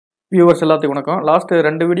Viewers எல்லாத்துக்கும் வணக்கம். Last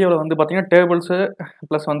 2 வீடியோல வந்து பார்த்தீங்கன்னா, டேபிள்ஸ்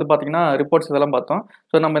பிளஸ் வந்து பார்த்தீங்கன்னா, ரிப்போர்ட்ஸ் இதெல்லாம் பார்த்தோம்.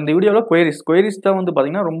 ஸோ நம்ம இந்த வீடியோல குயரீஸ் தான் வந்து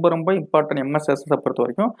பார்த்தீங்கன்னா, ரொம்ப இம்பார்ட்டன்ட் எம்எஸ்எஸ்ஸ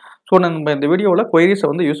பொறுத்தவரைக்கும். ஸோ நம்ம இந்த வீடியோல குயரீஸ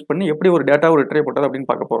வந்து யூஸ் பண்ணி எப்படி ஒரு டேட்டாவ ரிட்ரைவ் பண்றது அப்படின்னு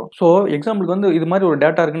பார்க்க போறோம். ஸோ எக்ஸாம்பிளுக்கு வந்து இது மாதிரி ஒரு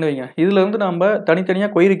டேட்டா இருக்குன்னு வைங்க. இதுல இருந்து நம்ம தனித்தனியா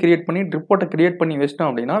கொயரி கிரியேட் பண்ணி ரிப்போர்ட்ட கிரியேட் பண்ணி வச்சிட்டோம்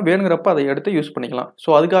அப்படின்னா, வேணுங்கிறப்ப அதை எடுத்து யூஸ் பண்ணிக்கலாம்.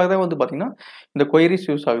 ஸோ அதுக்காக தான் வந்து பார்த்தீங்கன்னா, இந்த கொயரீஸ்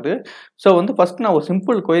யூஸ் ஆகுது. ஸோ வந்து ஃபர்ஸ்ட் நான் ஒரு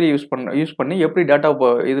சிம்பிள் கொயரி யூஸ் பண்ணி எப்படி டேட்டா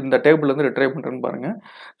இந்த டேபிள்ல இருந்து ரிட்ரைவ் பண்றேன்னு பாருங்க.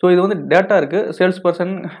 ஸோ இது வந்து டேட்டா இருக்கு. Sales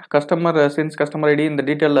person, customer since, customer ID இந்த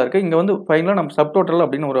டீட்டெயிலாம் இருக்கு. இங்க வந்து ஃபைனலா நம்ம சப் டோட்டல்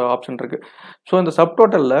அப்படின்னு ஒரு ஆப்ஷன் இருக்கு. ஸோ இந்த சப்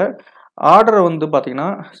டோட்டல்ல ஆர்டர் வந்து பார்த்தீங்கன்னா,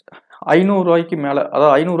 ரூ. 500 மேல,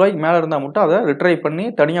 அதாவது ரூ. 500 மேல இருந்தா மட்டும் அதை ரிட்ரைவ் பண்ணி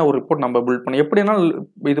தனியா ஒரு ரிப்போர்ட் நம்ம பில்ட் பண்ணி எப்படி வேணாலும்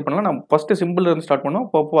இது பண்ணலாம். நம்ம ஃபர்ஸ்ட் சிம்பிள்ல இருந்து ஸ்டார்ட் பண்ணுவோம்.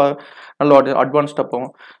 அப்போ நல்ல அட்வான்ஸ்டா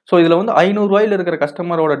போவோம். ஸோ இதுல வந்து ரூ. 500 இருக்கிற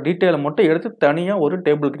கஸ்டமரோட டீட்டெயிலை மட்டும் எடுத்து தனியா ஒரு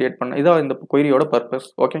டேபிள் கிரியேட் பண்ண இதான் இந்த கொயரியோட பர்பஸ்.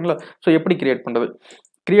 ஓகேங்களா? ஸோ எப்படி கிரியேட் பண்றது?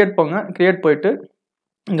 கிரியேட் போயிட்டு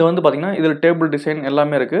இங்க வந்து பார்த்தீங்கன்னா, இதில டேபிள் டிசைன்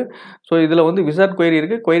எல்லாமே இருக்கு. ஸோ இதில வந்து விசார்ட் கொயரி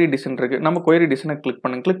இருக்கு, கொயரி டிசைன் இருக்கு. நம்ம கொயரி டிசைனை கிளிக்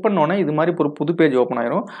பண்ணுங்க. கிளிக் பண்ண உடனே இது மாரி ஒரு புது பேஜ் ஓப்பன்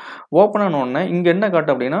ஆயிரும். ஓப்பன் ஆன உடனே இங்க என்ன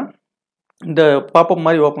காட்டும் அப்படின்னா, இந்த பாப்பப்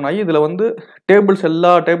மாரி ஓப்பன் ஆகி இதில வந்து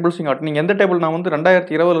எல்லா டேபிள்ஸையும் காட்டும். நீங்க எந்த டேபிள் நான் வந்து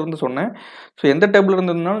 2020ல இருந்து சொன்னேன். ஸோ எந்த டேபிள்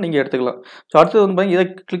இருந்ததுனாலும் நீங்க எடுத்துக்கலாம். ஸோ அடுத்தது வந்து பார்த்தீங்கன்னா,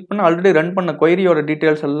 இத கிளிக் பண்ணா ஆல்ரெடி ரன் பண்ண கொயரியோட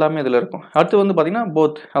டீட்டெயில்ஸ் எல்லாமே இதில இருக்கும். அடுத்து வந்து பார்த்தீங்கன்னா,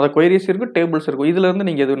 அதாவது கொயரிஸ் இருக்கும், டேபிள்ஸ் இருக்கும். இதில இருந்து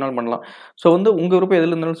நீங்க எது வேணாலும் பண்ணலாம். ஸோ வந்து உங்க விருப்பம்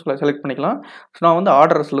எதுல இருந்தாலும் செலக்ட் பண்ணிக்கலாம். ஸோ நான் வந்து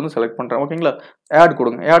ஆர்டர்ஸ்ல இருந்து செலக்ட் பண்றேன். ஓகேங்களா? ஆட்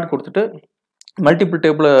குடுங்க. ஆட் குடுத்துட்டு மல்டிபிள்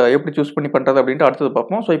டேபிள எப்படி சூஸ் பண்ணி பண்றது அப்படின்ட்டு அடுத்தது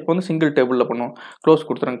பார்ப்போம். ஸோ இப்போ வந்து சிங்கிள் டேபிள்ல பண்ணுவோம். க்ளோஸ்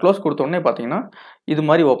குடுத்துருங்க. க்ளோஸ் குடுத்த உடனே பார்த்தீங்கன்னா, இது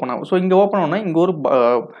மாரி ஓப்பன் ஆகும். ஸோ இங்க ஓப்பன் ஆனோனே இங்க ஒரு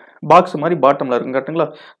பாக்ஸ் மாரி பாட்டம்ல இருக்கும்.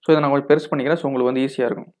 கரெக்ட்டுங்களா? ஸோ இத நான் கொஞ்சம் பெருசு பண்ணிக்கிறேன். ஸோ உங்களுக்கு வந்து ஈஸியா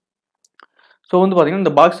இருக்கும். ஸோ வந்து பார்த்தீங்கன்னா,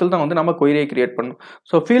 இந்த பாக்ஸில் தான் வந்து நம்ம கொயரியை கிரியேட் பண்ணணும்.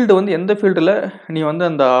 ஸோ ஃபீல்டு வந்து எந்த ஃபீல்டில் நீ வந்து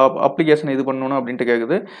அந்த அப்ளிகேஷன் இது பண்ணணும் அப்படின்ட்டு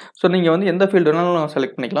கேட்குது. ஸோ நீங்கள் வந்து எந்த ஃபீல்டு வேணாலும்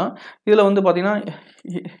செலக்ட் பண்ணிக்கலாம். இதில் வந்து பார்த்தீங்கன்னா,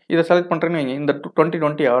 இதை செலக்ட் பண்ணுறேன்னு வைங்க, இந்த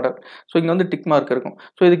 2020 ஆர்டர். ஸோ இங்கே வந்து டிக் மார்க் இருக்கும்.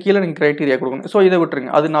 ஸோ இது கீழே நீங்கள் கிரைட்டீரியா கொடுக்கணும். ஸோ இதை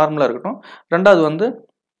விட்டுருங்க. அது நார்மலாக இருக்கட்டும். ரெண்டாவது வந்து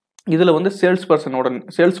இதில் வந்து சேல்ஸ்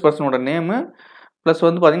பர்சனோட நேமு ப்ளஸ்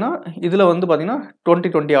வந்து பார்த்தீங்கன்னா, இதில் வந்து பார்த்தீங்கன்னா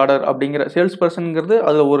 2020 ஆர்டர் அப்படிங்கிற சேல்ஸ் பர்சன்ங்கிறது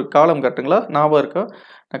அதில் ஒரு காலம் கரெக்ட்டுங்களா? ஞாபகம் இருக்கா?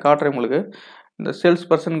 நான் காட்டுறேன் உங்களுக்கு. இந்த சேல்ஸ்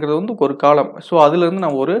பர்சன்ங்கிறது வந்து ஒரு காலம். ஸோ அதுலேருந்து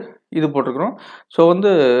நான் ஒரு இது போட்டிருக்கிறோம். ஸோ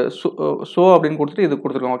வந்து ஷோ அப்படின்னு கொடுத்துட்டு இது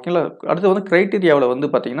கொடுத்துருக்கோம். ஓகேங்களா? அடுத்து வந்து கிரைட்டீரியாவில் வந்து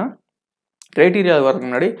பார்த்தீங்கன்னா, கிரைட்டீரியா வரதுக்கு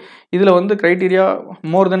முன்னாடி இதில் வந்து கிரைட்டீரியா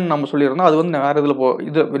மோர் தென் நம்ம சொல்லியிருந்தோம். அது வந்து வேறு இதில்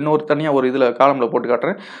இது இன்னொரு தனியாக ஒரு இதில் காலமில் போட்டு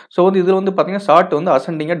காட்டுறேன். ஸோ வந்து இதில் வந்து பார்த்தீங்கன்னா, ஷார்ட் வந்து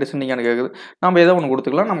அசெண்டிங்கா டிசெண்டிங்கான்னு கேட்குது. நம்ம ஏதோ ஒன்று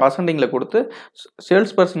கொடுத்துக்கலாம். நம்ம அசெண்டிங்கில் கொடுத்து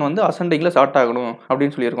சேல்ஸ் பர்சன் வந்து அசெண்டிங்கில் ஸ்டார்ட் ஆகணும்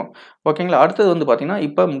அப்படின்னு சொல்லியிருக்கோம். ஓகேங்களா? அடுத்தது வந்து பார்த்தீங்கன்னா,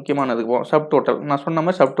 இப்போ முக்கியமானதுக்கு போவோம். Sub total. நான் சொன்ன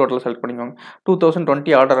மாதிரி சப் டோட்டல் செலக்ட் பண்ணிக்கோங்க.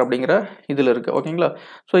 2020 ஆர்டர் அப்படிங்கிற இதில் இருக்குது. ஓகேங்களா?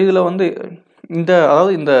 ஸோ இதில் வந்து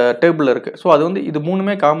அதாவது இந்த டேபிள்ல இருக்கு. ஸோ அது வந்து இது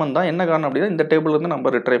 3மே காமன் தான். என்ன காரணம் அப்படின்னா, இந்த டேபிள்ல இருந்து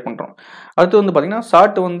நம்ம ரிட்ரைவ் பண்றோம். அடுத்து வந்து பார்த்தீங்கன்னா,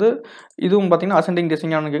 ஷார்ட் வந்து இதுவும் பார்த்தீங்கன்னா, அசெண்டிங்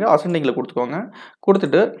டிசெண்டிங்கானு கேட்க அசெண்டிங்ல கொடுத்துக்கோங்க.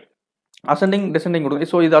 கொடுத்துட்டு அசெண்டிங், டிசெண்டிங் கொடுங்க.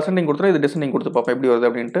 ஸோ இது அசெண்டிங் கொடுத்துரும், இது டிசெண்டிங் கொடுத்து பார்ப்போம் எப்படி வருது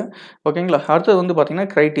அப்படின்ட்டு. ஓகேங்களா? அடுத்தது வந்து பார்த்தீங்கன்னா,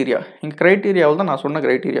 கிரைட்டீரியா. இங்கே கிரைட்டீரியாவில் தான் நான் சொன்ன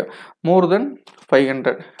கிரைட்டீரியா. மோர் தென்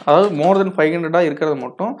 500. அதாவது மோர் தென் 500 இருக்கிறத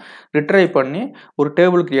மட்டும் ரிட்ரைவ் பண்ணி ஒரு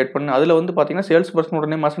டேபிள் கிரியேட் பண்ணு. அதில் வந்து பார்த்தீங்கன்னா, சேல்ஸ்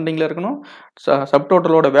பர்சனோட நேம் அசெண்டிங்கில் இருக்கணும். சப்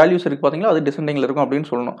டோட்டலோட வேல்யூஸ் இருக்குது பார்த்தீங்களா, அது டிசெண்டிங்கில் இருக்கும்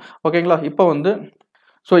அப்படின்னு சொல்லணும். ஓகேங்களா? இப்போ வந்து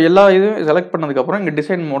ஸோ எல்லா இதுவும் செலக்ட் பண்ணதுக்கப்புறம் இங்கே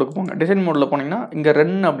டிசைன் மோடுக்கு போங்க. டிசைன் மோடில் போனீங்கன்னா, இங்கே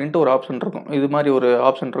ரன் அப்படின்ட்டு ஒரு ஆப்ஷன் இருக்கும். இது மாதிரி ஒரு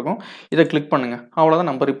ஆப்ஷன் இருக்கும். இதை கிளிக் பண்ணுங்க. அவ்வளோதான்,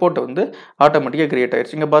 நம்ம ரிப்போர்ட் வந்து ஆட்டோமேட்டிக்காக கிரியேட்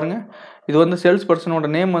ஆயிடுச்சு. இங்கே பாருங்க, இது வந்து சேல்ஸ்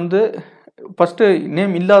பர்சனோட நேம் வந்து ஃபர்ஸ்ட்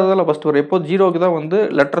நேம் இல்லாததால ஃபர்ஸ்ட் வரும். எப்போ 0க்கு தான் வந்து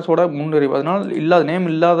லெட்டர்ஸோட முன்னுரிவு. அதனால நேம்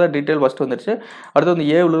இல்லாத டீட்டெயில் ஃபர்ஸ்ட் வந்துருச்சு. அடுத்து வந்து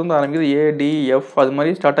ஏவிலிருந்து ஆரம்பிக்குது. ADF அது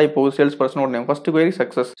மாதிரி ஸ்டார்ட் ஆகி போகுது. Sales பர்சனோட name first query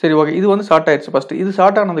success. சரி, ஓகே. இது வந்து ஸ்டார்ட் ஆயிடுச்சு ஃபர்ஸ்ட். இது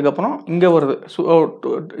ஸ்டார்ட் ஆனதுக்கப்புறம் இங்கே வருது.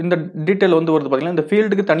 இந்த டீட்டெயில் வந்து வருது பார்த்தீங்கன்னா, இந்த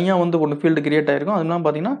ஃபீல்டுக்கு தனியாக வந்து ஒன்று ஃபீல்டு கிரியேட் ஆயிருக்கும். அதெல்லாம்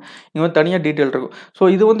பார்த்தீங்கன்னா, இங்கே வந்து தனியாக டீட்டெயில் இருக்கும். ஸோ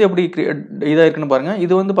இது வந்து எப்படி இதாக இருக்குன்னு பாருங்க.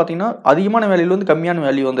 இது வந்து பார்த்தீங்கன்னா, அதிகமான வேல்யூல வந்து கம்மியான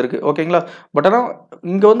வேல்யூ வந்திருக்கு. ஓகேங்களா? பட் ஆனால்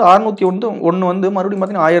இங்கே வந்து 601 வந்து மறுபடியும்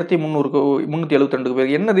பார்த்தீங்கன்னா 1372 பேர்.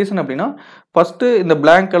 என்ன ரீசன் அப்படின்னா, ஃபர்ஸ்ட் இந்த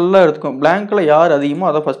பிளாங்க் எல்லாம் எடுத்துக்கும். பிளாங்க்ல யார் அதிகமோ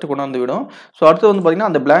அதை ஃபர்ஸ்ட் கொண்டாந்து விடும். ஸோ அடுத்து வந்து பார்த்தீங்கன்னா,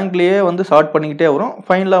 அந்த பிளாங்க்லேயே வந்து ஷார்ட் பண்ணிக்கிட்டே வரும்.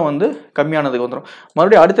 ஃபைனலாக வந்து கம்மியானதுக்கு வந்துடும்.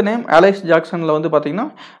 மறுபடியும் அடுத்த நேம் அலெக்ஸ் ஜாக்சனில் வந்து பார்த்தீங்கன்னா,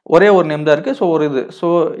 ஒரே ஒரு நேம் தான் இருக்குது. ஸோ ஒரு இது. ஸோ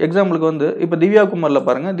எக்ஸாம்பிளுக்கு வந்து இப்போ திவ்யா குமாரில்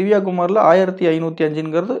பாருங்கள். திவ்யா குமாரில்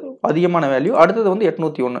 1505ங்கிறது அதிகமான வேல்யூ. அடுத்தது வந்து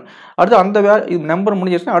 801. அடுத்து அந்த நம்பர்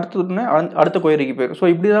முடிஞ்சிருச்சுன்னா அடுத்த கொயரிக்கு போயிடும். ஸோ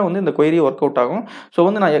இப்படி தான் வந்து இந்த கொயரி ஒர்க் அவுட் ஆகும். ஸோ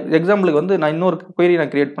வந்து நான் எக்ஸாம்பிளுக்கு வந்து நான் இன்னொரு கொயரி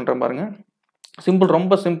நான் கிரியேட் பண்ணுறேன் பாருங்க.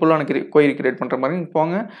 ரொம்ப சிம்பிளான கொயரி கிரியேட் பண்ணுறேன் பாருங்க.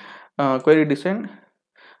 போங்க, query design,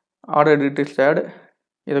 order details add,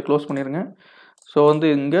 இதை க்ளோஸ் பண்ணிடுங்க. ஸோ வந்து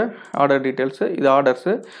இங்கே ஆர்டர் டீட்டெயில்ஸு, இது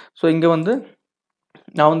ஆர்டர்ஸு. ஸோ இங்கே வந்து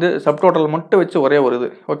நான் வந்து சப் டோட்டல் மட்டும் வச்சு ஒரே ஒரு இது.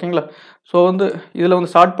 ஓகேங்களா? ஸோ வந்து இதில்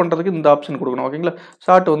வந்து ஷார்ட் பண்ணுறதுக்கு இந்த ஆப்ஷன் கொடுக்கணும். ஓகேங்களா?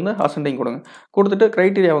 ஷார்ட் வந்து அசெண்டிங் கொடுங்க. கொடுத்துட்டு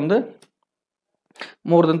கிரைட்டீரியா வந்து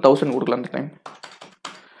மோர் தென் 1000 கொடுக்கலாம் அந்த டைம்.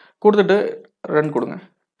 கொடுத்துட்டு ரன் கொடுங்க.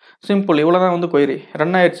 சிம்பிள். இவ்வளோ தான் வந்து கொயரி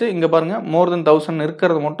ரன் ஆயிடுச்சு. இங்கே பாருங்கள் மோர் தென் 1000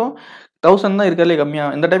 இருக்கிறது மட்டும் 1000 தான் இருக்கிறதுலே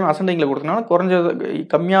கம்மியாக. இந்த டைம் அசெண்டிங்கில் கொடுத்தனால குறைஞ்சது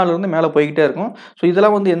கம்மியாலேருந்து மேலே போய்கிட்டே இருக்கும். ஸோ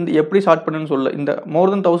இதெல்லாம் வந்து எப்படி ஸ்டார்ட் பண்ணுன்னு சொல்ல, இந்த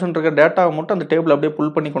மோர் தென் 1000 இருக்கிற டேட்டாவை மட்டும் அந்த டேபிள் அப்படியே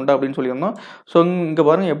புல் பண்ணி கொண்டா அப்படின்னு சொல்லியிருந்தோம். ஸோ இங்கே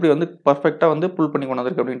பாருங்கள் எப்படி வந்து பர்ஃபெக்டாக வந்து புல் பண்ணி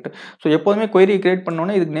கொண்டாந்துருக்கு அப்படின்ட்டு. ஸோ எப்போதுமே கொயரி கிரியேட்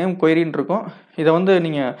பண்ணோன்னே இதுக்கு நேம் கொயரின்னு இருக்கும். இதை வந்து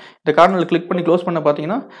நீங்கள் இந்த கார்னரில் கிளிக் பண்ணி க்ளோஸ் பண்ண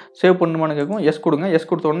பார்த்தீங்கன்னா சேவ் பண்ணுமான்னு கேட்கும். எஸ் கொடுங்க. எஸ்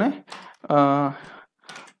கொடுத்தோடனே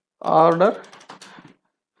ஆர்டர்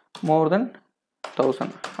மோர் தென் 1000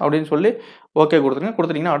 அப்படின்னு சொல்லி ஓகே கொடுத்துருங்க.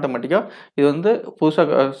 கொடுத்துட்டிங்கன்னா ஆட்டோமேட்டிக்காக இது வந்து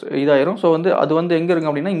புதுசாக இதாயிரும். ஸோ வந்து அது வந்து எங்கே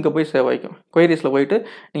இருக்குங்க அப்படின்னா இங்கே போய் சேவ் ஆகிக்கும். கொயரிஸில் போயிட்டு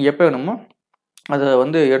நீங்கள் எப்போ வேணுமோ அதை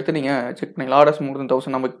வந்து எடுத்து நீங்கள் செக் பண்ணிக்கலாம். ஆர்டர்ஸ் மோர் தென்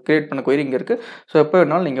 1000 நம்ம கிரியேட் பண்ண கொயரி இங்கே இருக்குது. ஸோ எப்போ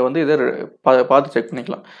வேணாலும் நீங்கள் வந்து இதை பார்த்து செக்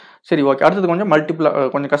பண்ணிக்கலாம். சரி, ஓகே. அடுத்தது கொஞ்சம்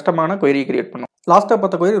கொஞ்சம் கஷ்டமான கொயரி கிரியேட் பண்ணும். லாஸ்ட்டாக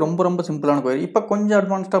பார்த்த கொயரி ரொம்ப சிம்பிளான கொயரி. இப்போ கொஞ்சம்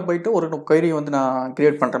அட்வான்ஸ்டாக போயிட்டு ஒரு கொயரி வந்து நான்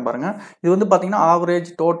கிரியேட் பண்ணுறேன் பாருங்கள். இது வந்து பார்த்தீங்கன்னா ஆவரேஜ்,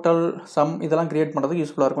 டோட்டல், சம் இதெல்லாம் கிரியேட் பண்ணுறதுக்கு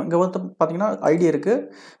யூஸ்ஃபுல்லாக இருக்கும். இங்கே வந்து பார்த்தீங்கன்னா ஐடி இருக்குது,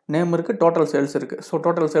 நேம் இருக்குது, டோட்டல் சேல்ஸ் இருக்குது. ஸோ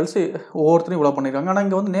டோட்டல் சேல்ஸ் ஒவ்வொருத்தரும் இவ்வளோ பண்ணியிருக்காங்க. ஆனால்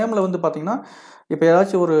இங்கே வந்து நேமில் வந்து பார்த்தீங்கன்னா இப்போ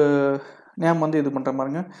ஏதாச்சும் ஒரு நேம் வந்து இது பண்ணுற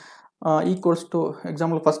பாருங்க. ஈக்குவல்ஸ் டு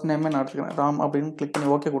எக்ஸாம்பிள் ஃபஸ்ட் நேமே நான் எடுத்துக்கிறேன் ராம் அப்படின்னு கிளிக் பண்ணி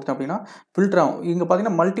ஓகே கொடுத்தேன் அப்படின்னா ஃபில்டர் ஆகும். இங்கே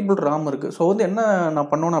பார்த்தீங்கன்னா மல்டிபிள் ராம் இருக்குது. ஸோ வந்து என்ன நான்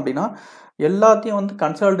பண்ணணும் அப்படின்னா எல்லாத்தையும் வந்து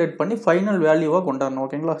கன்சாலிடேட் பண்ணி ஃபைனல் வேல்யூவாக கொண்டாடணும்.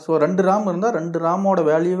 ஓகேங்களா? ஸோ 2 ராம் இருந்தால் 2 ராமோட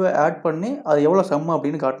வேல்யூவை ஆட் பண்ணி அது எவ்வளோ சம்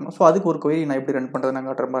அப்படின்னு காட்டணும். ஸோ அதுக்கு ஒரு கொயரி நான் எப்படி ரன் பண்ணுறது நான்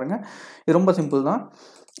காட்டுறேன் பாருங்கள். இது ரொம்ப சிம்பிள் தான்.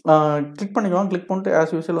 கிளிக் பண்ணிக்குவாங்க. கிளிக் பண்ணிட்டு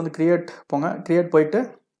ஆஸ் யூஸ்வல் வந்து கிரியேட் போங்க. கிரியேட் போயிட்டு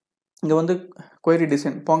இங்கே வந்து கொயரி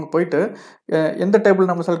டிசைன் போயிட்டு எந்த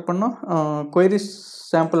டேபிள் நம்ம செலக்ட் பண்ணோம், கொயரி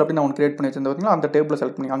சாம்பிள் அப்படின்னு ஒன்று கிரியேட் பண்ணி வச்சிருந்தா பார்த்தீங்களா, அந்த டேபிளை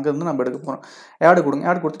செலக்ட் பண்ணி அங்கேருந்து நம்ம எடுக்க போகிறோம். ஆட் கொடுங்க.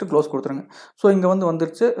 ஆட் கொடுத்துட்டு க்ளோஸ் கொடுத்துருங்க. ஸோ இங்கே வந்து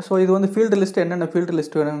வந்துருச்சு. ஸோ இது வந்து ஃபீல்டு லிஸ்ட் என்னென்ன ஃபீல்டு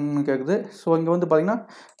லிஸ்ட் வேணும்னு கேட்குது. ஸோ இங்கே வந்து பார்த்தீங்கன்னா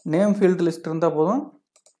நேம் ஃபீல்டு லிஸ்ட் இருந்தால் போதும்.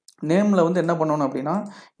 நேமில் வந்து என்ன பண்ணணும் அப்படின்னா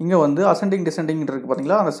இங்கே வந்து அசெண்டிங் டிசெண்டிங் இருக்குது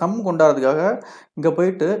பார்த்தீங்களா, அந்த சம் கொண்டாடுறதுக்காக இங்கே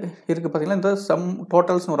போயிட்டு இருக்குது பார்த்தீங்களா, இந்த சம்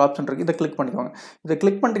டோட்டல்ஸ்னு ஒரு ஆப்ஷன் இருக்குது. இதை கிளிக் பண்ணிக்கோங்க. இதை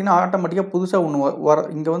கிளிக் பண்ணிட்டீங்கன்னா ஆட்டோமேட்டிக்காக புதுசாக ஒன்று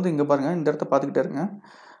இங்கே வந்து இங்கே பாருங்கள், இந்த இடத்த பார்த்துக்கிட்டே இருங்க.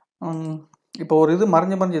 இப்போ ஒரு இது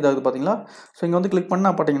மறைஞ்சு இதாகுது பார்த்தீங்களா. ஸோ இங்கே வந்து கிளிக்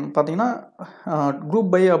பண்ணால் பார்த்தீங்கன்னா குரூப்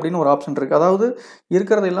பை அப்படின்னு ஒரு ஆப்ஷன் இருக்குது. அதாவது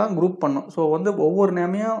இருக்கிறதெல்லாம் குரூப் பண்ணும். ஸோ வந்து ஒவ்வொரு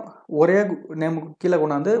நேமையும் ஒரே நேமுக்கு கீழே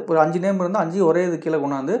கொண்டாந்து ஒரு 5 நேம் இருந்தால் 5 ஒரே இது கீழே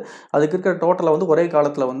கொண்டாந்து அதுக்கு இருக்கிற டோட்டலை வந்து ஒரே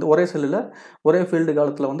காலத்தில் வந்து ஒரே செல்லில் ஒரே ஃபீல்டு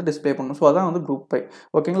காலத்தில் வந்து டிஸ்பிளே பண்ணும். ஸோ அதான் வந்து குரூப் பை.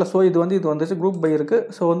 ஓகேங்களா? ஸோ இது வந்துச்சு குரூப் பை இருக்குது.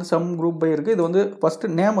 ஸோ வந்து சம் குரூப் பை இருக்குது. இது வந்து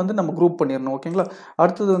ஃபஸ்ட்டு நேம் வந்து நம்ம குரூப் பண்ணிடணும். ஓகேங்களா?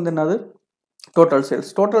 அடுத்தது வந்து என்னது, டோட்டல்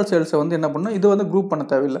சேல்ஸை வந்து என்ன பண்ணணும், இது வந்து குரூப் பண்ண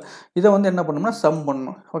தேவையில்லை. இதை வந்து என்ன பண்ணணும்னா சம்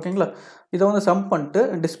பண்ணணும். ஓகேங்களா? இதை வந்து சம் பண்ணிட்டு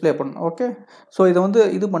டிஸ்பிளே பண்ணணும். ஓகே. ஸோ இதை வந்து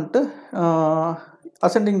இது பண்ணிட்டு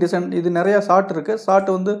அசெண்டிங் டிசெண்ட் இது நிறையா ஷார்ட் இருக்குது.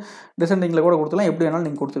 ஷார்ட் வந்து டிசெண்டிங்கில் கூட கொடுத்துக்கலாம், எப்படி வேணாலும்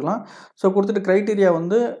நீங்கள் கொடுத்துக்கலாம். ஸோ கொடுத்துட்டு க்ரைட்டீரியா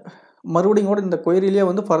வந்து மறுபடியும் கூட இந்த கொயரிலேயே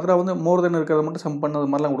வந்து ஃபர்தராக வந்து மோர் தென் இருக்கிறத மட்டும் சம்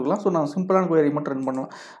பண்ணது மாதிரிலாம் கொடுக்கலாம். ஸோ நான் சிம்பிளான கொயரி மட்டும் ரன்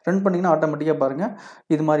பண்ணலாம். ரன் பண்ணிங்கன்னா ஆட்டோமேட்டிக்காக பாருங்கள்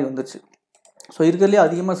இது மாதிரி வந்துச்சு. ஸோ இருக்கிறதுலே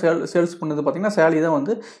அதிகமாக சேல்ஸ் பண்ணது பார்த்திங்கன்னா சேலரி தான்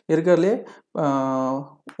வந்து இருக்கிறதுலே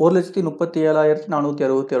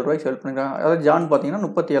 1,37,467 ரூபாய்க்கு சேல் பண்ணியிருக்காங்க. அதாவது ஜான் பார்த்தீங்கன்னா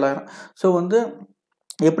 37,000. ஸோ வந்து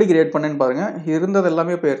எப்படி கிரியேட் பண்ணேன்னு பாருங்கள். இருந்தது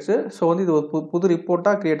எல்லாமே போயிடுச்சு. ஸோ வந்து இது ஒரு புது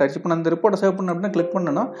ரிப்போர்ட்டாக கிரியேட் ஆகிடுச்சு. இப்போ நான் இந்த ரிப்போர்ட்டை சேவ் பண்ண அப்படின்னா கிளிக்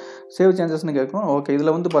பண்ணேன்னா சேவ் சேஞ்சஸ்ன்னு கேட்கும். ஓகே.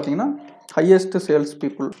 இதில் வந்து பார்த்தீங்கன்னா ஹையஸ்ட்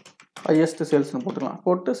சேல்ஸ்னு போட்டுக்கலாம்.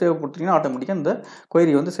 போட்டு சேவ் கொடுத்தீங்கன்னா ஆட்டோமேட்டிக்காக இந்த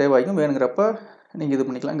கொயரி வந்து சேவ் ஆகிக்கும். வேணுங்கிறப்ப நீங்கள் இது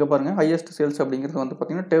பண்ணிக்கலாம். இங்கே பாருங்கள் ஹையஸ்ட் சேல்ஸ் அப்படிங்கிறது வந்து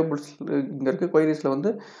பார்த்தீங்கன்னா டேபிள்ஸ் இங்கே இருக்குது. கொயரிஸில் வந்து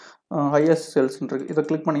ஹையஸ்ட் சேல்ஸ்ன்னு இருக்குது. இதை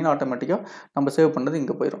கிளிக் பண்ணிங்கன்னா ஆட்டோமேட்டிக்காக நம்ம சேவ் பண்ணுறது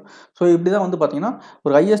இங்கே போயிடும். ஸோ இப்படி தான் வந்து பார்த்தீங்கன்னா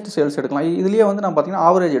ஒரு ஹையஸ்ட் சேல்ஸ் எடுக்கலாம். இதுலேயே வந்து நான் பார்த்தீங்கன்னா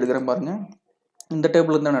ஆவரேஜ் எடுக்கிறேன் பாருங்கள். இந்த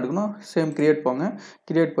டேபிள் தான் எடுக்கணும். சேம் கிரியேட் போங்க.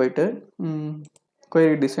 கிரியேட் போயிட்டு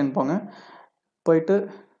கொயரி டிசைன் போங்க. போயிட்டு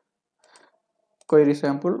query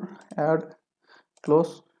sample add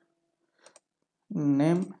close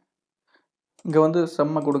name இங்கே வந்து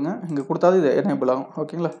செம்ம கொடுங்க. இங்கே கொடுத்தாது இது எனேபிள் ஆகும்.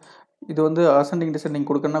 ஓகேங்களா? இது வந்து அசெண்டிங் டிசெண்டிங்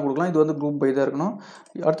கொடுக்கணும்னா கொடுக்கலாம். இது வந்து குரூப் பை தான் இருக்கணும்.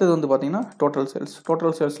 அடுத்தது வந்து பார்த்தீங்கன்னா டோட்டல்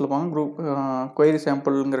சேல்ஸில் போங்க. குரூப் கொயரி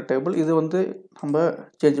சாம்பிள்ங்கிற டேபிள் இது வந்து நம்ம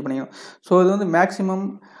சேஞ்ச் பண்ணிக்கணும். ஸோ இது வந்து மேக்ஸிமம்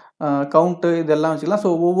கவுண்ட்டு இதெல்லாம் வச்சுக்கலாம். ஸோ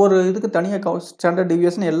ஒவ்வொரு இதுக்கு தனியாக ஸ்டாண்டர்ட்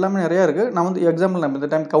டிவியேஷன் எல்லாமே நிறையா இருக்குது. நான் வந்து எக்ஸாம்பிள் நம்ம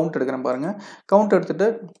இந்த டைம் கவுண்ட் எடுக்கிறேன் பாருங்கள். கவுண்ட் எடுத்துகிட்டு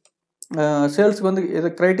சேல்ஸுக்கு வந்து இது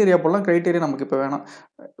க்ரைட்டீரியா போடலாம். க்ரைட்டீரியா நமக்கு இப்போ வேணாம்.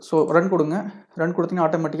 ஸோ ரன் கொடுங்க. ரன் கொடுத்தீங்கன்னா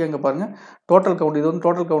ஆட்டோமேட்டிக்காக இங்கே பாருங்கள் டோட்டல் கவுண்ட் இது வந்து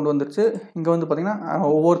டோட்டல் கவுண்ட் வந்துருச்சு. இங்கே வந்து பார்த்திங்கன்னா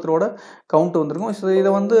ஒவ்வொருத்தரோட கவுண்ட் வந்துருக்கும். ஸோ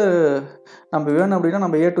இதை வந்து நம்ம வேணும் அப்படின்னா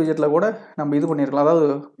நம்ம A to Z கூட நம்ம இது பண்ணியிருக்கலாம். அதாவது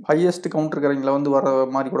ஹையஸ்ட் கவுண்ட் இருக்கிறவங்களை வந்து வர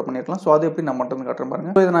மாதிரி கூட பண்ணியிருக்கலாம். ஸோ அது எப்படி நான் மட்டும் காட்டுறேன்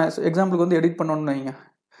பாருங்கள். ஸோ இதை நான் எக்ஸாம்பிளுக்கு வந்து எடிட் பண்ணணும்னு வைங்க.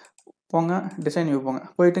 போங்க டிசைன் வியூ போங்க.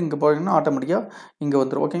 போயிட்டு இங்கே போயிங்கன்னா ஆட்டோமேட்டிக்காக இங்கே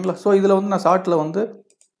வந்துடும். ஓகேங்களா? ஸோ இதில் வந்து நான் ஷார்ட்டில் வந்து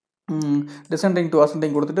டிசெண்டிங் டு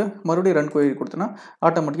அசெண்டிங் கொடுத்துட்டு மறுபடியும் ரன் கொயரி கொடுத்தனா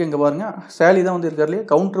ஆட்டோமேட்டிக்காக இங்கே பாருங்கள் சேலி தான் வந்து இருக்காருலையே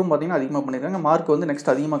கவுண்டரும் பார்த்தீங்கன்னா அதிகமாக பண்ணியிருக்காங்க. மார்க் வந்து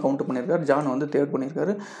நெக்ஸ்ட் அதிகமாக கவுண்ட் பண்ணியிருக்காரு. ஜான் வந்து தேர்ட்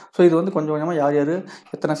பண்ணியிருக்காரு. ஸோ இது வந்து கொஞ்சம் கொஞ்சமாக யார் யார்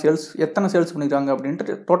எத்தனை சேல்ஸ் பண்ணியிருக்காங்க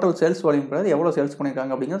அப்படின்ட்டு டோட்டல் சேல்ஸ் வால்யூம் கிடையாது, எவ்வளோ சேல்ஸ்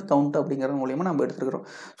பண்ணியிருக்காங்க அப்படிங்கிறது கவுண்ட் அப்படிங்கிற மூலியமாக நம்ம எடுத்துருக்கிறோம்.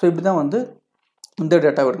 ஸோ இப்படி தான் வந்து இந்த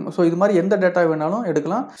டேட்டா எடுக்கணும். ஸோ இது மாதிரி எந்த டேட்டா வேணாலும்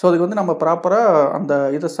எடுக்கலாம். ஸோ அதுக்கு வந்து நம்ம ப்ராப்பராக அந்த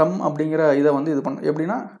இதை சம் அப்படிங்கிற இதை வந்து இது பண்ணணும்.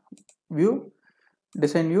 எப்படின்னா வியூ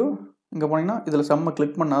டிசைன் வியூ இங்கே போனீங்கன்னா இதில் சம்மை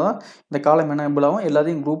கிளிக் பண்ணால் தான் இந்த காலம் எனேபிள் ஆகும்.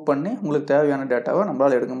 எல்லாத்தையும் குரூப் பண்ணி உங்களுக்கு தேவையான டேட்டாவை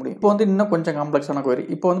நம்மளால் எடுக்க முடியும். இப்போ வந்து இன்னும் கொஞ்சம் காம்ப்ளெக்ஸான கொயரி.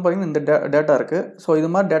 இப்போ வந்து பார்த்தீங்கன்னா இந்த டேட்டா இருக்குது. ஸோ இது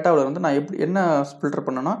மாதிரி டேட்டாவில் வந்து நான் என்ன ஃபில்டர்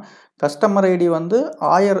பண்ணேன்னா கஸ்டமர் ஐடி வந்து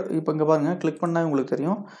 1000 இப்போ இங்கே பாருங்கள் கிளிக் பண்ணால் உங்களுக்கு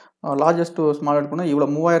தெரியும் லார்ஜஸ்ட் டு ஸ்மால் எடுக்கணும் இவ்வளோ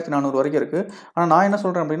 3400 வரைக்கும் இருக்குது. ஆனால் நான் என்ன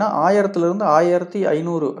சொல்கிறேன் அப்படின்னா 1000லேருந்து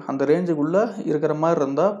 1500 அந்த ரேஞ்சுக்குள்ளே இருக்கிற மாதிரி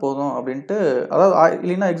இருந்தால் போதும் அப்படின்ட்டு. அதாவது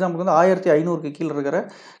இல்லைன்னா எக்ஸாம்பிளுக்கு வந்து 1500க்கு கீழே இருக்கிற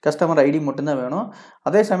கஸ்டமர் ஐடி மட்டும்தான் வேணும்.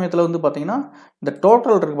 அதே சமயத்தில் வந்து பார்த்தீங்கன்னா இந்த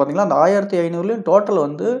டோட்டல் இருக்குது பார்த்தீங்களா அந்த 1500லேயும் டோட்டல்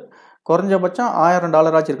வந்து குறைஞ்சபட்சம்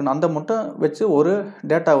 $1000 ஆச்சு இருக்கணும். அந்த மட்டும் வச்சு ஒரு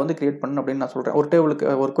டேட்டா வந்து கிரியேட் பண்ணு அப்படின்னு நான் சொல்கிறேன். ஒரு டேபிளுக்கு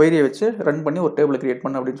ஒரு கொயரியை வச்சு ரன் பண்ணி ஒரு டேபிள் கிரியேட்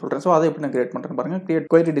பண்ணு அப்படின்னு சொல்கிறேன். ஸோ அதை எப்படி நான் கிரியேட் பண்ணுறேன் பாருங்கள்.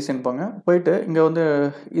 கொயரி டிசைன் போயிட்டு இங்கே வந்து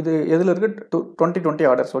இது எதில் இருக்குது 2020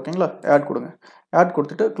 ஆர்டர்ஸ் ஓகேங்களா. ஆட் கொடுங்க. ஆட்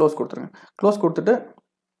கொடுத்துட்டு க்ளோஸ் கொடுத்துருங்க. க்ளோஸ் கொடுத்துட்டு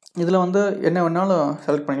இதில் வந்து என்ன வேணாலும்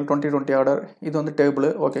செலக்ட் பண்ணிக்கலாம். 2020 ஆர்டர் இது வந்து டேபிள்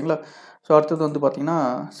ஓகேங்களா. ஸோ அடுத்தது வந்து பார்த்தீங்கன்னா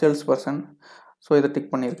சேல்ஸ் பர்சன். ஸோ இதை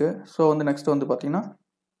டிக் பண்ணியிருக்கு. ஸோ வந்து நெக்ஸ்ட் வந்து பார்த்தீங்கன்னா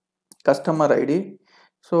கஸ்டமர் ஐடி.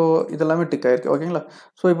 ஸோ இதெல்லாமே டிக் ஆகிருக்கு ஓகேங்களா.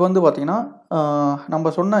 ஸோ இப்போ வந்து பார்த்தீங்கன்னா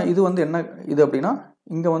நம்ம சொன்ன இது வந்து என்ன இது அப்படின்னா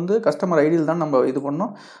இங்கே வந்து கஸ்டமர் ஐடியில் தான் நம்ம இது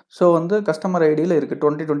பண்ணோம். ஸோ வந்து கஸ்டமர் ஐடியில் இருக்குது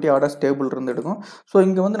 2020 ஆர்டர்ஸ் டேபிள் இருந்து எடுக்கும். ஸோ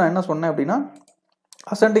இங்கே வந்து நான் என்ன சொன்னேன் அப்படின்னா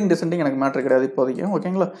அசெண்டிங் டிசெண்டிங் எனக்கு மேட்ரு கிடையாது இப்போதைக்கு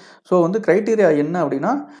ஓகேங்களா. ஸோ வந்து க்ரைட்டீரியா என்ன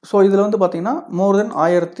அப்படின்னா ஸோ இதில் வந்து பார்த்தீங்கன்னா மோர் தென்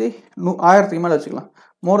 1000க்கு மேலே வச்சுக்கலாம்.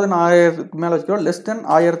 மோர் தென் 1000க்கு மேலே வச்சுக்கலாம். லெஸ் தென்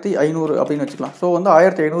 1500 அப்படின்னு வச்சுக்கலாம். ஸோ வந்து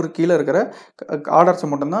 1500 கீழே இருக்கிற ஆர்டர்ஸை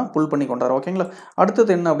மட்டும்தான் புல் பண்ணி கொண்டாரு ஓகேங்களா.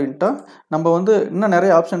 அடுத்தது என்ன அப்படின்ட்டா நம்ம வந்து இன்னும்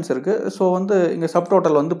நிறைய ஆப்ஷன்ஸ் இருக்குது. ஸோ வந்து இங்கே சப்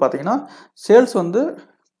டோட்டல் வந்து பார்த்தீங்கன்னா சேல்ஸ் வந்து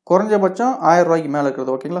குறைஞ்சபட்சம் 1000 ரூபாய்க்கு மேலே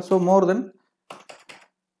இருக்கிறது ஓகேங்களா. ஸோ மோர் தென்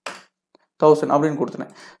 1000 அப்படின்னு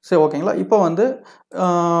கொடுத்துனேன். சரி ஓகேங்களா. இப்போ வந்து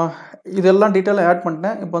இதெல்லாம் டீட்டெயிலாக ஆட்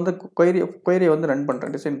பண்ணிட்டேன். இப்போ வந்து கொயரியை வந்து ரன்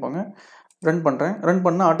பண்ணுறேன். டிசைன் ரன் பண்ணுறேன். ரன்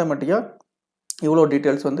பண்ணால் ஆட்டோமேட்டிக்காக இவ்வளோ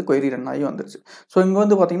டீட்டெயில்ஸ் வந்து கொயரி ரன் ஆகி வந்துருச்சு. ஸோ இங்கே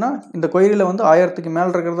வந்து பார்த்தீங்கன்னா இந்த கொயரியில் வந்து 1000க்கு மேலே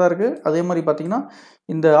இருக்கிறதா இருக்குது. அதே மாதிரி பார்த்தீங்கன்னா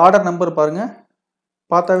இந்த ஆர்டர் நம்பர் பாருங்கள்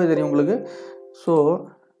பார்த்தாவே தெரியும் உங்களுக்கு. ஸோ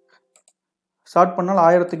ஸ்டார்ட் பண்ணால்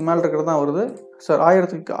 1000க்கு மேலே இருக்கிறது தான் வருது சார்.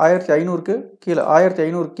 1500க்கு கீழே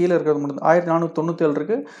 1500 கீழே இருக்கிறது மட்டும் 1497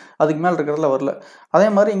 இருக்குது. அதுக்கு மேலே இருக்கிறதுல வரல. அதே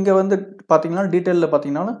மாதிரி இங்கே வந்து பார்த்தீங்கன்னா டீட்டெயிலில்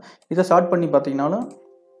பார்த்தீங்கன்னாலும் இதை ஸ்டார்ட் பண்ணி பார்த்தீங்கன்னாலும்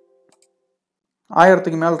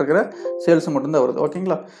 1000க்கு மேலே இருக்கிற சேல்ஸ் மட்டும்தான் வருது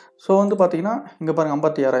ஓகேங்களா. ஸோ வந்து பார்த்தீங்கன்னா இங்கே பாருங்கள்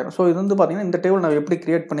 56000. ஸோ இது வந்து பார்த்தீங்கன்னா இந்த டேபிள் நான் எப்படி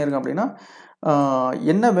கிரியேட் பண்ணியிருக்கேன் அப்படின்னா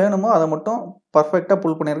என்ன வேணுமோ அதை மட்டும் பர்ஃபெக்டாக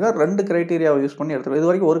புல் பண்ணியிருக்கேன். 2 க்ரைட்டீரியாவை யூஸ் பண்ணி எடுத்துருக்கேன். இது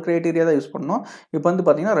வரைக்கும் ஒரு க்ரைட்டீரியா தான் யூஸ் பண்ணோம். இப்போ வந்து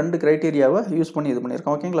பார்த்தீங்கன்னா 2 க்ரைட்டீரியாவை யூஸ் பண்ணி இது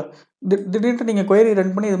பண்ணியிருக்கோம் ஓகேங்களா. திடீர்னு நீங்கள் கொயரி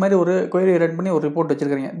ரன் பண்ணி இது மாதிரி ஒரு கொயரி ரன் பண்ணி ஒரு ரிப்போர்ட்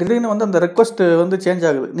வச்சுருக்கீங்க. திடீர்னு வந்து அந்த ரெக்வஸ்ட் வந்து சேஞ்ச்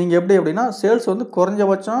ஆகுது. நீங்கள் எப்படி அப்படின்னா சேல்ஸ் வந்து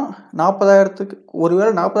குறைஞ்சபட்சம் 40,000க்கு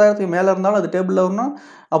ஒருவேளை 40,000க்கு மேலே இருந்தாலும் அது டேபிளில் வரணும்.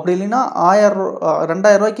 அப்படி இல்லைன்னா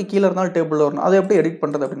 2000 ரூபாய்க்கு கீழே இருந்தாலும் டேபிளில் வரணும். அதை எப்படி எடிட்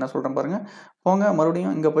பண்ணுறது அப்படின்னு நான் சொல்கிறேன் பாருங்கள். போங்க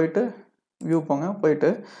மறுபடியும் இங்கே போயிட்டு வியூ போயிட்டு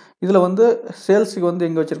இதில் வந்து சேல்ஸுக்கு வந்து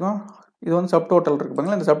எங்கே வச்சுருக்கோம் இது வந்து சப் டோட்டல் இருக்குது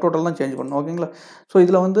பாருங்களா. இந்த சப் டோட்டல் தான் சேஞ்ச் பண்ணணும் ஓகேங்களா. ஸோ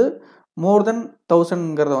இதில் வந்து மோர் தென்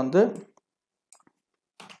 1000ங்கிறத வந்து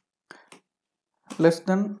லெஸ்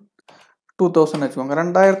தென் 2000 வச்சுக்கோங்க.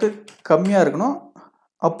 2000க்கு கம்மியாக இருக்கணும்.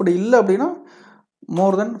 அப்படி இல்லை அப்படின்னா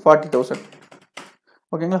மோர் தென் 40,000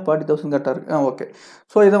 ஓகேங்களா. 40,000 கரெக்டாக இருக்குது. ஓகே.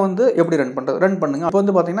 ஸோ இதை வந்து எப்படி ரன் பண்ணுறது ரன் பண்ணுங்கள். அப்போ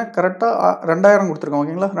வந்து பார்த்தீங்கன்னா கரெக்டாக 2000 கொடுத்துருக்கோம்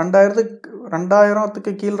ஓகேங்களா.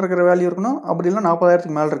 2000க்கு கீழே இருக்கிற வேல்யூ இருக்கணும். அப்படி இல்லை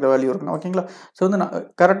 40,000க்கு மேலே இருக்கிற வேல்யூ இருக்கணும் ஓகேங்களா. ஸோ வந்து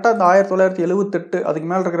கரெக்டாக இந்த 1978 அதுக்கு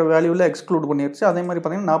மேலே இருக்கிற வேல்யூவில் எக்ஸ்க்ளூட் பண்ணிடுச்சு. அதே மாதிரி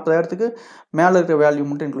பார்த்தீங்கன்னா 40,000க்கு மேலே இருக்கிற வேல்யூ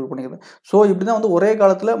மட்டும் இன்க்ளூட் பண்ணிடுது. ஸோ இப்படி தான் வந்து ஒரே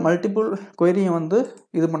காலத்தில் மல்டிபிள் கொயரியை வந்து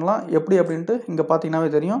இது பண்ணலாம். எப்படி அப்படின்ட்டு இங்கே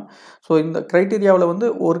பார்த்தீங்கன்னாவே தெரியும். ஸோ இந்த க்ரைட்டீரியாவில் வந்து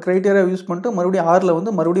ஒரு க்ரைட்டீரியா யூஸ் பண்ணிட்டு மறுபடியும் ஆறில்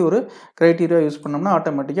வந்து மறுபடியும் ஒரு க்ரைட்டீரியா யூஸ் பண்ணோம்னா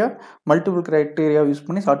ஆட்டோமேட்டிக்காக மல்டிபிள் க்ரைட்டீரியா யூஸ்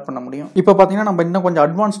பண்ணி ஸ்டார்ட் பண்ண முடியும். இப்போ பார்த்தீங்கன்னா நம்ம இன்னும் கொஞ்சம்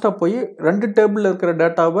அட்வான்ஸ்டாக போய் 2 டேபிளில் இருக்கிற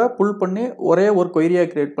டேட்டாவை புல் பண்ணி ஒரே ஒரு கொயரியாக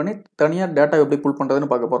கிரியேட் பண்ணி தனியாக டேட்டா எப்படி புல் பண்ணுறதுன்னு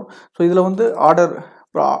பார்க்க போகிறோம். ஸோ இதில் வந்து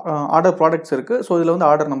ஆர்டர் ப்ராடக்ட்ஸ் இருக்குது. ஸோ இதில் வந்து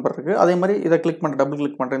ஆர்டர் நம்பர் இருக்குது. அதே மாதிரி இதை டபுள்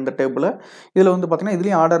கிளிக் பண்ணுறேன் இந்த டேபிளை. இதில் வந்து பார்த்தீங்கன்னா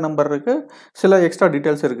இதுலேயும் ஆர்டர் நம்பர் இருக்குது. சில எக்ஸ்ட்ரா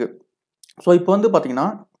டீட்டெயில்ஸ் இருக்குது. ஸோ இப்போ வந்து பார்த்தீங்கன்னா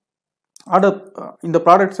இந்த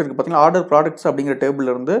ப்ராடக்ட்ஸ் இருக்குது பார்த்தீங்கன்னா ஆர்டர் ப்ராடக்ட்ஸ் அப்படிங்கிற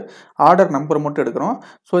டேபிளில் இருந்து ஆர்டர் நம்பர் மட்டும் எடுக்கிறோம்.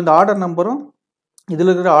 ஸோ இந்த ஆர்டர் நம்பரும் இதில்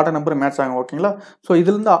இருக்கிற ஆர்டர் நம்பர் மேட்ச் ஆகும் ஓகேங்களா. ஸோ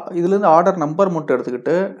இதுலேருந்து ஆர்டர் நம்பர் மட்டும்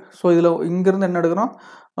எடுத்துக்கிட்டு ஸோ இதில் இங்கேருந்து என்ன எடுக்கிறோம்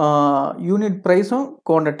யூனிட் ப்ரைஸும்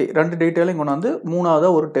குவான்டிட்டி 2 டீட்டெயிலையும் கொண்டு வந்து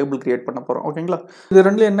 3ஆவதாக ஒரு டேபிள் கிரியேட் பண்ண போகிறோம். ஓகேங்களா? இது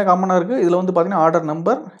ரெண்டுலையும் என்ன காமனாக இருக்குது? இதில் வந்து பார்த்தீங்கன்னா ஆர்டர்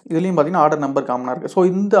நம்பர், இதுலேயும் பார்த்தீங்கன்னா ஆர்டர் நம்பர் காமனாக இருக்குது. ஸோ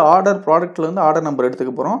இந்த ஆர்டர் ப்ராடக்ட்லேருந்து ஆர்டர் நம்பர்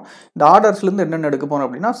எடுத்துக்க போகிறோம். இந்த ஆர்டர்ஸ்லேருந்து என்னென்ன எடுக்க போகிறோம்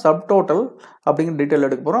அப்படின்னா சப் டோட்டல் அப்படிங்கிற டீட்டெயில்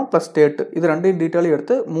எடுக்க போகிறோம் ப்ளஸ் ஸ்டேட்டு. இது ரெண்டையும் டீட்டெயிலும்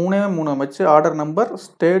எடுத்து 3 வச்சு order number,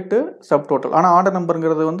 state, sub total. ஆனால் ஆர்டர்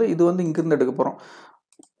நம்பருங்கிறது வந்து இது வந்து இங்கிருந்து எடுக்க போகிறோம்.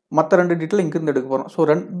 மற்ற 2 டீட்டெயில் இங்கிருந்து எடுக்க போகிறோம். ஸோ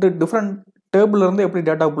 2 டிஃப்ரெண்ட் டேபிள்லேருந்து எப்படி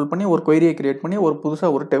டேட்டா புல் பண்ணி ஒரு கொயரியை கிரியேட் பண்ணி ஒரு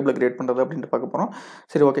புதுசாக ஒரு டேபிளை கிரியேட் பண்ணுறது அப்படின்ட்டு பார்க்க போகிறோம்.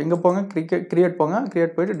 சரி, ஓகே. இங்கே போங்க, கிரியேட் போங்க,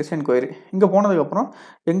 கிரியேட் போயிட்டு டிசைன் கொயரி. இங்கே போனதுக்கப்புறம்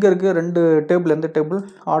எங்கே இருக்குது 2 டேபிள், எந்த table?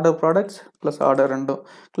 Order products plus order ரெண்டும்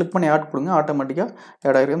கிளிக் பண்ணி ஆட் கொடுங்க. ஆட்டோமேட்டிக்காக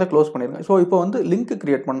ஆட் ஆகிருக்கு. இந்த க்ளோஸ் பண்ணிடுங்க. ஸோ இப்போ வந்து லிங்க்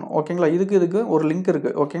கிரியேட் பண்ணணும். ஓகேங்களா? இதுக்கு ஒரு லிங்க்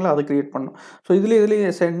இருக்குது. ஓகேங்களா? அதை கிரியேட் பண்ணணும். ஸோ இதுலேயே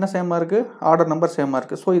என்ன சேமாக இருக்குது? ஆர்டர் நம்பர் சேமாக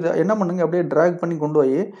இருக்குது. ஸோ இதை என்ன பண்ணுங்க, அப்படியே ட்ராக் பண்ணி கொண்டு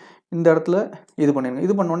போய் இந்த இடத்துல இது பண்ணிடுங்க.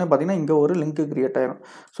 இது பண்ணோடனே பார்த்தீங்கன்னா இங்கே ஒரு லிங்க் கிரியேட் ஆகிடும்.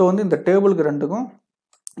 ஸோ வந்து இந்த டேபிளுக்கு ரெண்டுக்கும்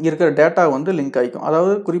இருக்கிற டேட்டா வந்து லிங்க் ஆகிக்கும்.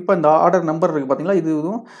 அதாவது குறிப்பாக இந்த ஆர்டர் நம்பர் இருக்குது பார்த்தீங்களா,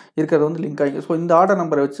 இதுவும் இருக்கிறது வந்து லிங்க் ஆகிக்கும். ஸோ இந்த ஆர்டர்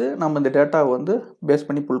நம்பரை வச்சு நம்ம இந்த டேட்டாவை வந்து பேஸ்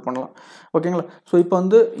பண்ணி புல் பண்ணலாம். ஓகேங்களா? ஸோ இப்போ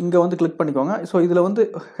வந்து இங்கே வந்து கிளிக் பண்ணிக்கோங்க. ஸோ இதில் வந்து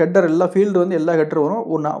ஹெட்டர் எல்லா ஃபீல்டு வந்து எல்லா ஹெட்டர் வரும்.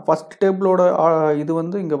 ஒரு ஃபஸ்ட் டேபிளோட இது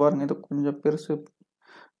வந்து இங்கே பாருங்கள், இது கொஞ்சம் பெருசு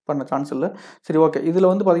பண்ண சான்ஸ் இல்லை. சரி, ஓகே. இதில்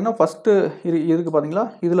வந்து பார்த்தீங்கன்னா ஃபஸ்ட்டு இதுக்கு பார்த்தீங்களா,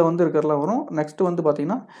 இதில் வந்து இருக்கிறதெல்லாம் வரும். நெக்ஸ்ட்டு வந்து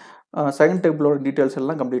பார்த்தீங்கன்னா செகண்ட் டேபிளோட டீட்டெயில்ஸ்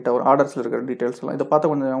எல்லாம் கம்ப்ளீட்டாக வரும். ஆர்டர்ஸில் இருக்கிற டீட்டெயில்ஸ் எல்லாம் இதை பார்த்தா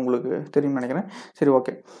கொஞ்சம் உங்களுக்கு தெரியும்னு நினைக்கிறேன். சரி,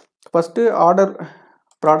 ஓகே. ஃபஸ்ட்டு ஆர்டர்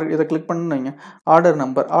ப்ராடக்ட் இதை கிளிக் பண்ணி வைங்க. ஆர்டர்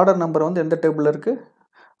நம்பர் வந்து எந்த டேபிளில் இருக்குது?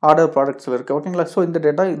 ஆர்டர் ப்ராடக்ட்ஸில் இருக்குது. ஓகேங்களா? ஸோ இந்த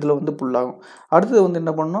டேட்டா இதில் வந்து புல் ஆகும். அடுத்தது வந்து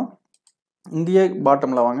என்ன பண்ணணும், இங்கேயே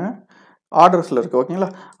பாட்டமில் வாங்க, ஆர்டர்ஸில் இருக்குது. ஓகேங்களா?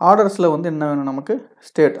 ஆர்டர்ஸில் வந்து என்ன வேணும் நமக்கு?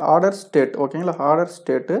 ஸ்டேட். ஓகேங்களா? Order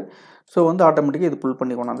state. ஸோ வந்து ஆட்டோமேட்டிக்காக இது புல்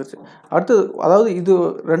பண்ணி கொண்டாந்துருச்சு. அடுத்தது அதாவது இது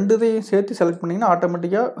ரெண்டுத்தையும் சேர்த்து செலக்ட் பண்ணிங்கன்னா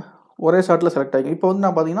ஆட்டோமேட்டிக்காக ஒரே ஷாட்டில் செலக்ட் ஆகிக்கும். இப்போ வந்து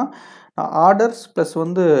நான் பார்த்தீங்கன்னா ஆர்டர்ஸ் ப்ளஸ்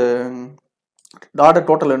வந்து ஆர்டர்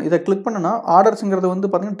டோட்டல் வேணும். இதை கிளிக் பண்ணனா ஆர்டர்ஸுங்கிறது வந்து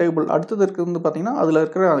பார்த்தீங்கன்னா டேபிள். அடுத்தது இருக்கிறது வந்து பார்த்தீங்கன்னா அதில்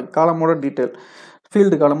இருக்கிற காலமோட டீட்டெயில்,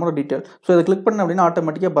 ஃபீல்டு காலமோட டீட்டெயில். ஸோ இதை கிளிக் பண்ண அப்படின்னா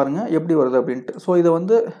ஆட்டோமேட்டிக்காக பாருங்கள் எப்படி வருது அப்படின்ட்டு. ஸோ இதை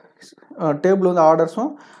வந்து டேபிள் வந்து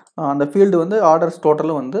ஆர்டர்ஸும் அந்த ஃபீல்டு வந்து ஆர்டர்ஸ்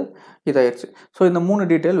டோட்டலும் வந்து இதாகிடுச்சு. ஸோ இந்த 3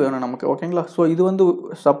 டீட்டெயில் வேணும் நமக்கு. ஓகேங்களா? ஸோ இது வந்து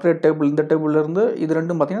செப்பரேட் டேபிள். இந்த டேபிள்லேருந்து இது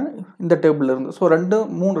ரெண்டும் பார்த்தீங்கன்னா இந்த டேபிள்லேருந்து. ஸோ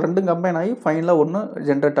ரெண்டும் கம்பைன் ஆகி ஃபைனலாக ஒன்று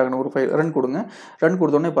ஜென்ரேட் ஆகணும். ஒரு ஃபைல் ரன் கொடுங்க. ரன்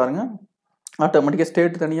கொடுத்தோடனே பாருங்கள் ஆட்டோமேட்டிக்காக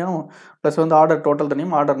ஸ்டேட் தனியாகவும் ப்ளஸ் வந்து ஆர்டர் டோட்டல்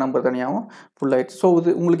தனியாகவும் ஆர்டர் நம்பர் தனியாகவும் ஃபுல் ஆகிடுச்சு. ஸோ இது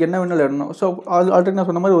உங்களுக்கு என்ன வேணாலும் இடணும். ஸோ ஆல்ரெடி நான்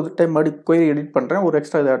சொன்ன மாதிரி ஒரு டைம் மறுபடி கொயரி எடிட் பண்ணுறேன், ஒரு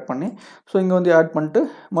எக்ஸ்ட்ரா இதை ஆட் பண்ணி. ஸோ இங்கே வந்து ஆட் பண்ணிட்டு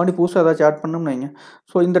மறுபடியும் புதுசாக ஏதாச்சும் ஆட் பண்ணணும்னு வைங்க.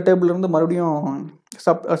 ஸோ இந்த டேபிள்லேருந்து மறுபடியும்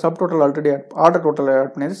sub total already order total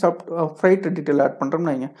add பண்ணியாச்சு. ஃப்ரைட் டீட்டெயில் ஆட்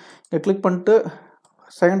பண்ணுறோம்னு வைங்க. இங்கே கிளிக் பண்ணிட்டு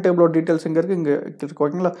செகண்ட் டேபிளோட டீட்டெயில்ஸ் இங்கே இருக்குது, இங்கே இருக்குது.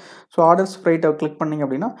 ஓகேங்களா? ஸோ ஆர்டர்ஸ் ஃப்ரைட்டை கிளிக் பண்ணிங்க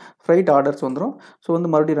அப்படின்னா ஃப்ரைட் ஆர்டர்ஸ் வந்துடும். ஸோ வந்து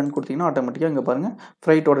மறுபடியும் ரன் கொடுத்தீங்கன்னா ஆட்டோமேட்டிக்காக இங்கே பாருங்கள்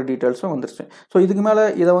ஃப்ரைட்டோட டீட்டெயில்ஸும் வந்துருச்சு. ஸோ இதுக்கு மேலே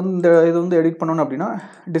இதை வந்து இது வந்து எடிட் பண்ணணும் அப்படின்னா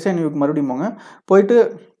டிசைன் வியூக்கு மறுபடியும் போயிட்டு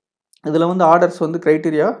இதில் வந்து ஆர்டர்ஸ் வந்து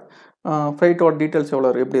க்ரைட்டீரியா ஃப்ரைட்டோட டீட்டெயில்ஸ்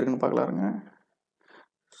எவ்வளோ எப்படி இருக்குன்னு பார்க்கலாருங்க.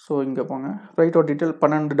 ஸோ இங்கே போங்க, ஃப்ரைட்டோட டீட்டெயில்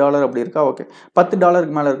 $12 அப்படி இருக்கா? ஓகே.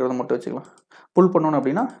 $10 மேலே இருக்கிறத மட்டும் வச்சுக்கலாம். புல் பண்ணணும்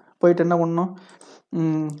அப்படின்னா போயிட்டு என்ன பண்ணணும்,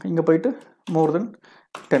 இங்கே போயிட்டு மோர் தென்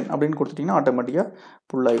 10 அப்படின்னு கொடுத்துட்டிங்கன்னா ஆட்டோமேட்டிக்காக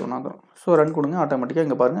புல் ஆகி கொண்டாந்துடும். ஸோ ரன் கொடுங்க. ஆட்டோமேட்டிக்காக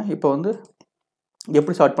இங்கே பாருங்கள் இப்போ வந்து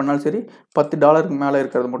எப்படி ஸ்டார்ட் பண்ணாலும் சரி $10 மேலே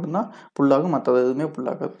இருக்கிறது மட்டும்தான் புல்லாகும், மற்றது எதுவுமே புல்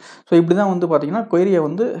ஆகாது. ஸோ இப்படி தான் வந்து பார்த்தீங்கன்னா கொயரியை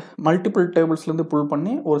வந்து மல்டிபிள் டேபிள்ஸ்லேருந்து புல்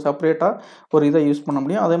பண்ணி ஒரு செப்பரேட்டாக ஒரு இதை யூஸ் பண்ண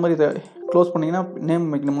முடியும். அதே மாதிரி இதை க்ளோஸ் பண்ணிங்கன்னா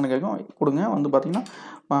நேம் வைக்கணும்னு கேட்கும், கொடுங்க. வந்து பார்த்தீங்கன்னா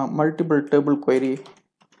மல்டிபிள் டேபிள் கொயரி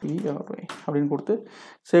அப்படின்னு கொடுத்து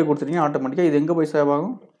சேவ் கொடுத்துட்டிங்கன்னா ஆட்டோமேட்டிக்காக இது எங்கே போய் சேவ்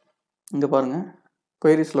ஆகும்? இங்கே பாருங்கள்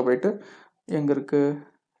கொயரிஸில் போயிட்டு எங்கே இருக்குது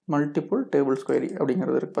மல்டிபிள் டேபிள்ஸ் கொயரி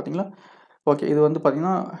அப்படிங்கிறது இருக்குது பார்த்தீங்களா? ஓகே. இது வந்து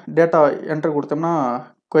பார்த்தீங்கன்னா டேட்டா என்ட்ரு கொடுத்தோம்னா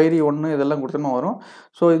கொயரி 1 இதெல்லாம் கொடுத்தோம்னா வரும்.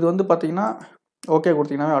 ஸோ இது வந்து பார்த்தீங்கன்னா ஓகே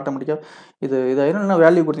கொடுத்தீங்கன்னா ஆட்டோமேட்டிக்காக இதாயிரும். இல்லைனா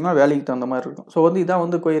வேல்யூ கொடுத்தீங்கன்னா வேல்யூக்கு தகுந்த மாதிரி இருக்கும். ஸோ வந்து இதான்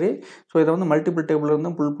வந்து கொயரி. ஸோ இதை வந்து மல்டிபிள் டேபிள்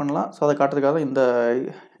இருந்து புல் பண்ணலாம். ஸோ அதை காட்டுறதுக்காக இந்த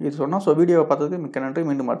இது சொன்னோம். ஸோ வீடியோவை பார்த்ததுக்கு மிக்க நன்றி.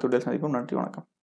 மீண்டும் அடுத்த வீடியோவில் சந்திப்போம். நன்றி, வணக்கம்.